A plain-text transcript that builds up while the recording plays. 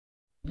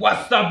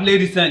What's up,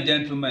 ladies and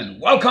gentlemen?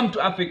 Welcome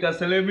to Africa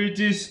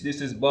Celebrities.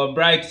 This is Bob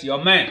Bright,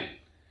 your man.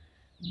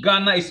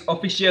 Ghana is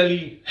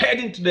officially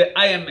heading to the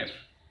IMF,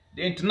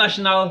 the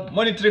International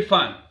Monetary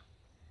Fund.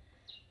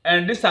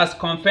 And this has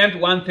confirmed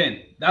one thing,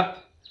 that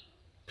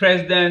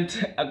President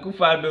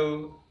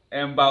Akufo-Addo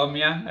and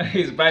Bawumia,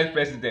 his vice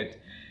president,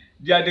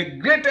 they are the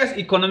greatest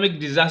economic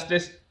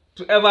disasters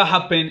to ever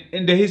happen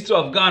in the history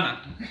of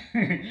Ghana.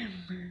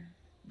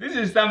 This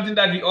is something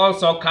that we all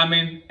saw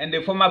coming, and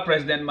the former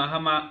President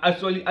Mahama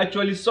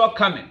actually saw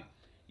coming.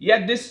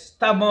 Yet this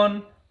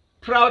stubborn,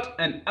 proud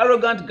and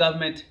arrogant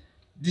government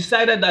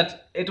decided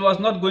that it was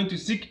not going to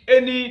seek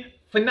any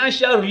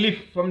financial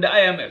relief from the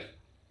IMF.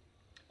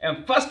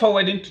 And fast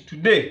forwarding to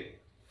today,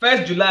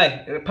 1st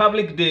July,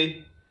 Republic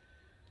Day,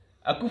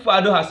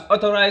 Akufo-Addo has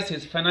authorized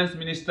his finance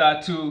minister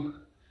to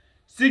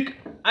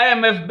seek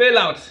IMF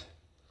bailout,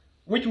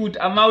 which would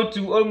amount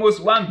to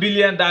almost $1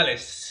 billion.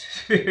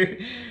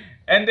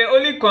 And the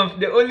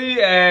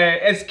only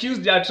excuse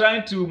they are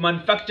trying to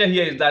manufacture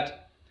here is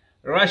that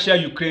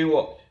Russia-Ukraine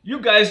war. You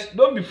guys,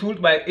 don't be fooled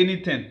by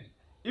anything.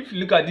 If you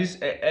look at this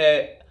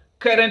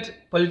current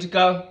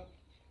political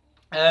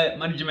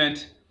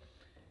management,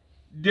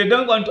 they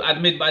don't want to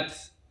admit, but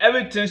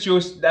everything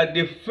shows that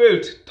they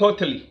failed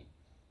totally.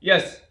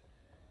 Yes,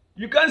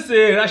 you can't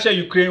say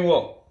Russia-Ukraine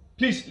war.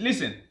 Please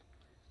listen.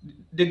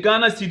 The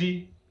Ghana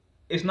cedi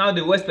is now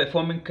the worst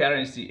performing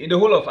currency in the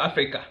whole of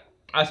Africa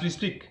as we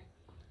speak,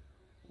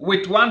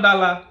 with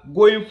 $1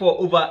 going for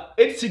over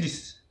 8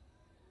 cedis.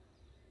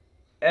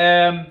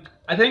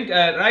 I think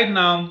right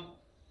now,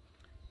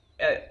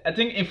 I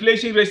think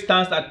inflation rate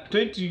stands at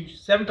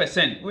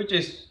 27%, which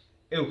is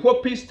a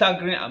whopping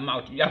staggering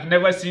amount. You have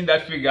never seen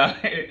that figure.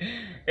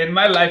 In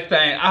my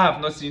lifetime, I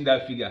have not seen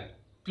that figure.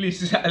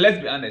 Please,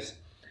 let's be honest.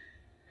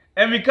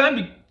 And we can't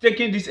be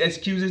taking these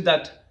excuses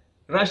that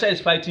Russia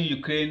is fighting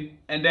Ukraine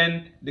and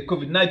then the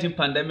COVID-19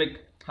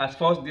 pandemic has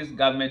forced this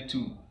government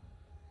to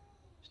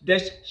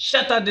just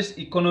shatter this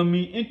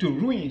economy into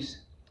ruins.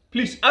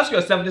 Please ask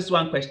yourself this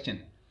one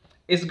question.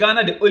 Is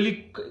Ghana the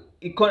only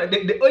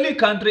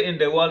country in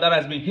the world that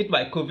has been hit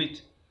by COVID?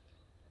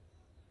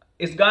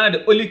 Is Ghana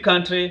the only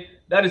country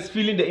that is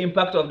feeling the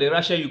impact of the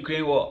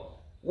Russia-Ukraine war?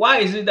 Why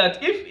is it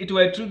that if it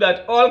were true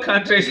that all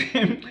countries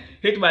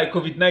hit by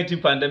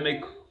COVID-19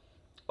 pandemic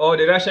or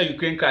the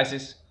Russia-Ukraine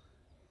crisis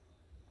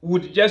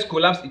would just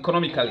collapse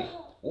economically,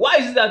 why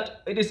is it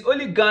that it is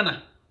only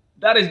Ghana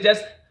that is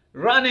just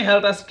running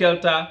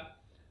helter-skelter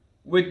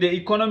with the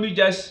economy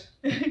just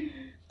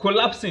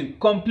collapsing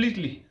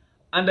completely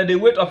under the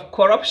weight of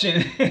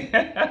corruption?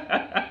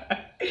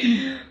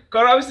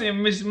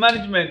 Corruption,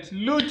 mismanagement,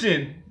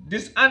 looting,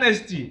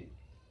 dishonesty.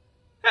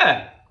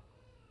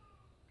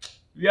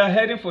 We are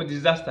heading for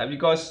disaster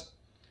because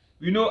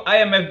we know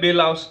IMF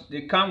bailouts,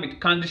 they come with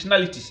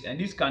conditionalities, and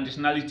these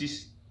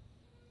conditionalities,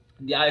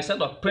 they are a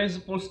set of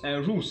principles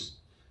and rules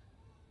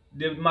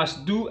they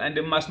must do and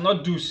they must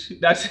not do.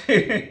 That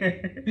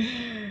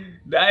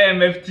the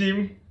IMF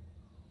team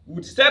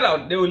would set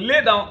out, they will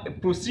lay down a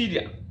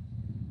procedure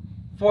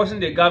forcing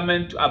the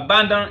government to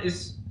abandon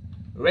its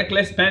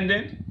reckless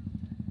spending,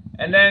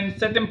 and then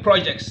certain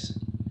projects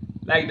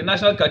like the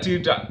National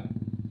Cathedral,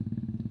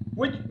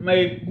 which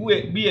may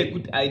be a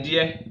good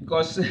idea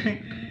because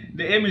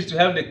the aim is to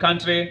help the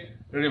country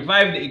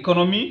revive the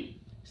economy,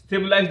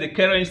 stabilize the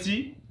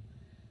currency,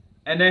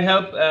 and then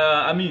help,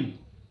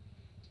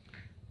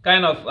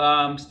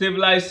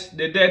 stabilize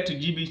the debt to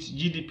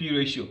GDP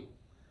ratio.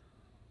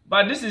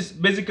 But this is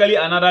basically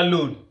another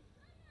loan.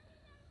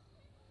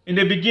 In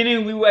the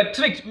beginning, we were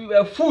tricked, we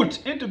were fooled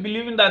into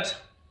believing that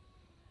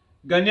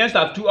Ghanaians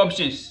have two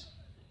options: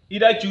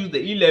 either choose the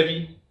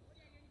e-levy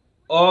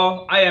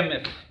or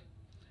IMF.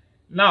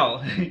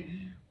 Now,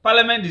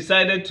 Parliament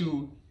decided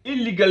to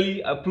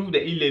illegally approve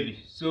the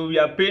e-levy, so we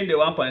are paying the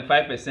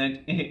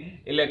 1.5%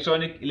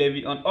 electronic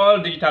levy on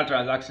all digital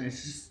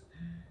transactions,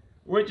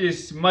 which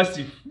is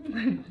massive.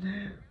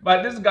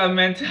 But this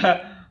government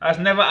has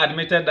never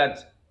admitted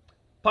that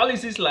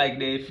policies like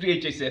the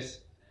free HSS,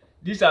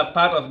 these are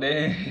part of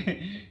the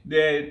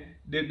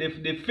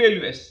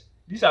failures.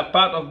 These are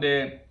part of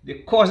the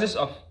causes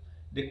of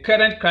the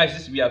current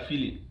crisis we are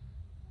feeling.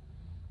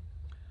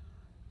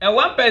 And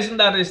one person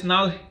that is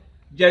now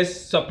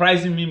just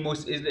surprising me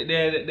most is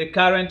the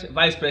current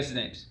vice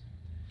president.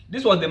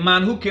 This was the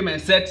man who came and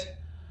said,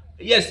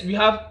 yes, we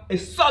have a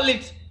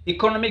solid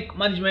economic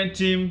management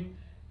team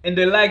in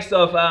the likes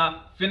of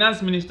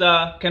Finance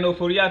Minister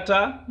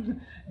Ofori-Atta,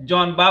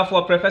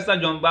 Professor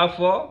John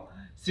Bafo,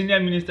 Senior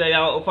Minister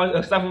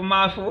Ofori-Atta.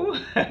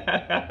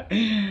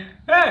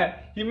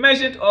 He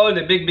mentioned all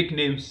the big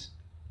names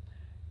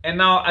and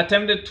now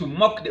attempted to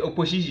mock the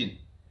opposition,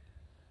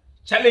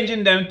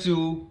 challenging them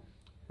to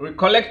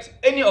recollect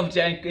any of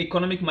their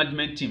economic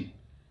management team.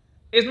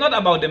 It's not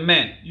about the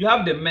men. You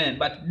have the men,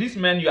 but these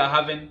men you are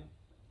having,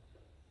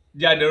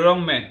 they are the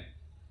wrong men.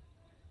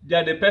 They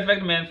are the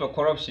perfect men for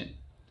corruption.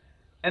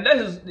 And that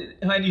is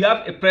when you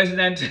have a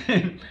president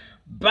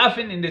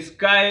bathing in the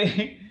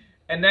sky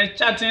and then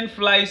chartering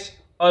flights,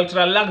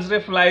 ultra luxury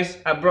flights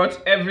abroad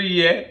every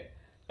year,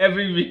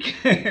 every week.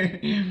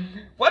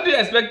 What do you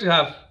expect to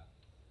have?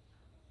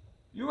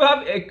 You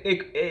have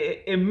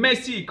a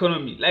messy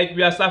economy like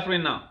we are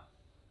suffering now.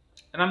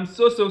 And I'm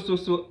so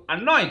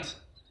annoyed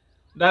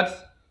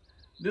that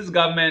this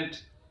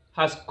government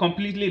has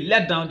completely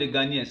let down the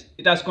Ghanaians.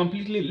 It has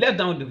completely let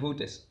down the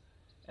voters.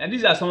 And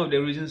these are some of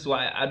the reasons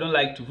why I don't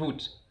like to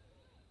vote.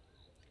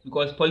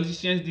 Because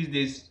politicians these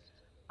days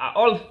are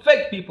all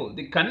fake people.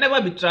 They can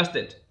never be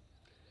trusted.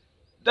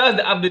 That's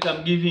the update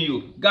I'm giving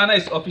you. Ghana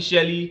is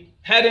officially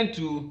heading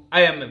to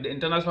IMF, the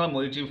International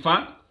Monetary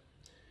Fund,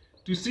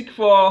 to seek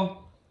for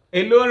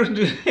a loan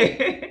to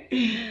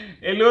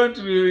a loan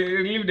to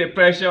relieve the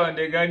pressure on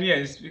the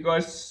Ghanaians,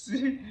 because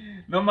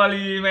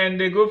normally when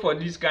they go for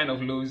these kind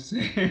of loans,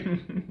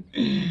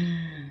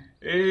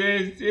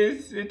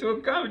 it will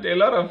come with a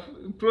lot of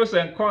pros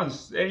and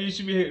cons, and you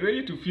should be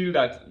ready to feel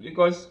that,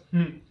 because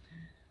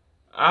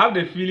I have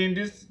the feeling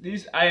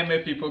these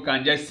IMF people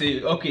can just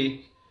say,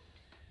 okay,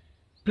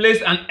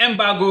 place an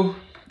embargo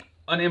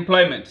on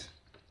employment,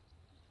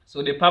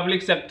 so the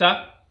public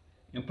sector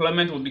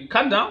employment will be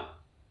cut down,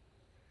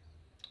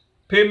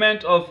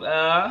 payment of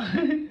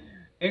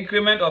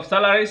increment of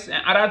salaries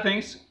and other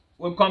things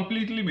will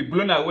completely be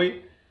blown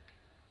away.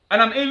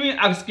 And I'm even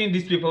asking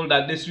these people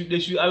that they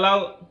should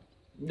allow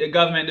the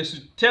government, they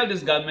should tell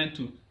this government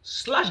to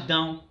slash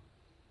down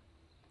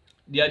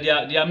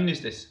their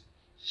ministers,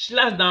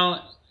 slash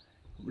down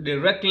the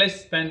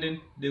reckless spending,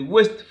 the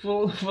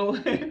wasteful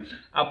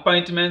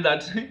appointment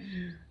that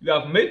you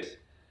have made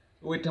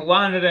with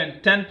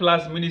 110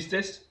 plus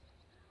ministers,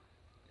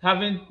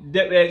 having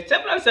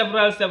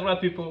several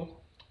people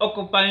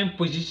occupying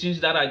positions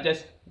that are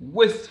just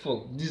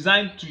wasteful,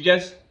 designed to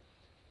just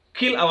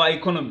kill our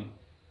economy.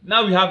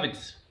 Now we have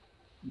it.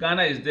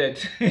 Ghana is dead.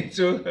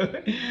 So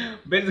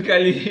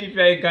basically, if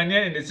you're a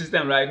Ghanaian in the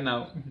system right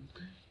now,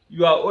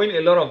 you are owing a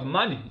lot of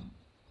money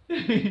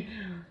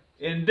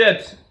in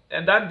debt,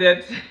 and that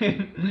debt,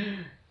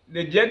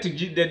 the debt to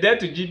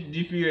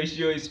GDP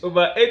ratio is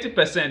over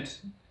 80%.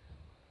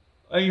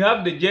 When you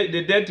have the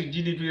debt to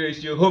GDP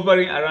ratio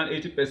hovering around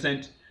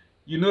 80%,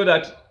 you know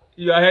that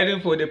you are heading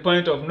for the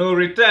point of no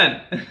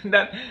return.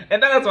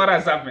 That's what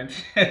has happened.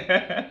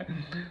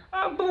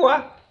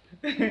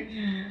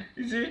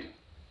 You see,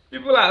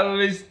 people are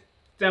always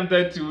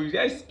tempted to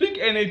just speak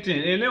anything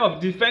in the name of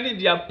defending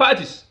their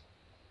parties.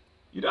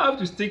 You don't have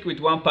to stick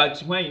with one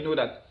party when you know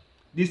that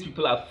these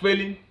people are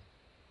failing,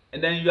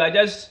 and then you are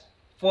just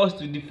forced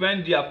to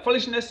defend their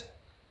foolishness,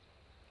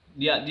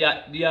 their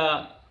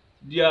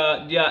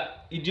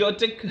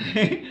idiotic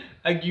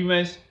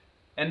arguments,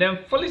 and then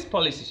foolish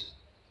policies.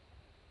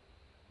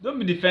 Don't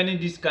be defending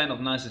this kind of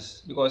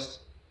nonsense, because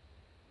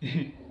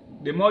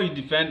the more you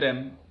defend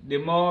them, the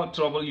more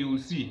trouble you will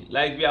see,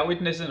 like we are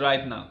witnessing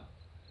right now.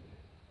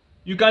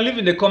 You can leave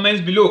in the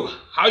comments below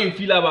how you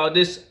feel about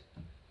this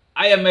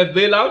IMF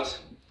bailout.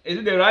 Is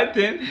it the right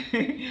thing?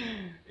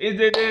 Is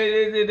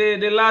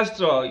the last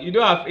straw? You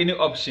don't have any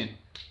option.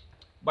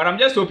 But I'm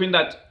just hoping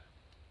that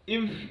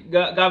if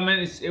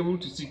government is able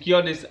to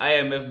secure this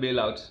IMF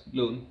bailout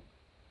loan,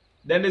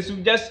 then they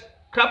should just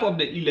crap up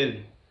the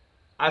e-levy.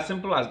 As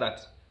simple as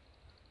that.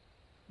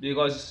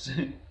 Because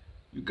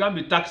you can't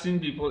be taxing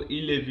people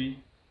e-levy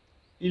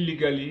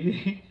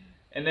illegally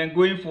and then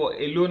going for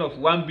a loan of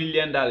 $1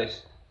 billion.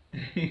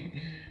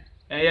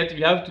 And yet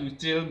we have to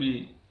still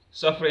be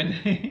suffering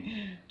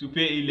to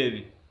pay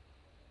e-levy.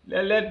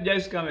 Let's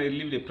just come and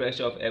relieve the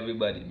pressure of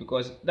everybody,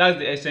 because that's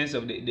the essence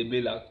of the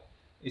bailout.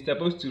 It's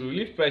supposed to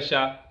relieve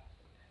pressure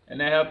and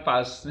then help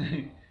us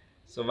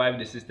survive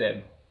the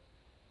system.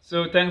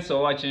 So thanks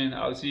for watching.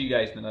 I'll see you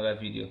guys in another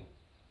video.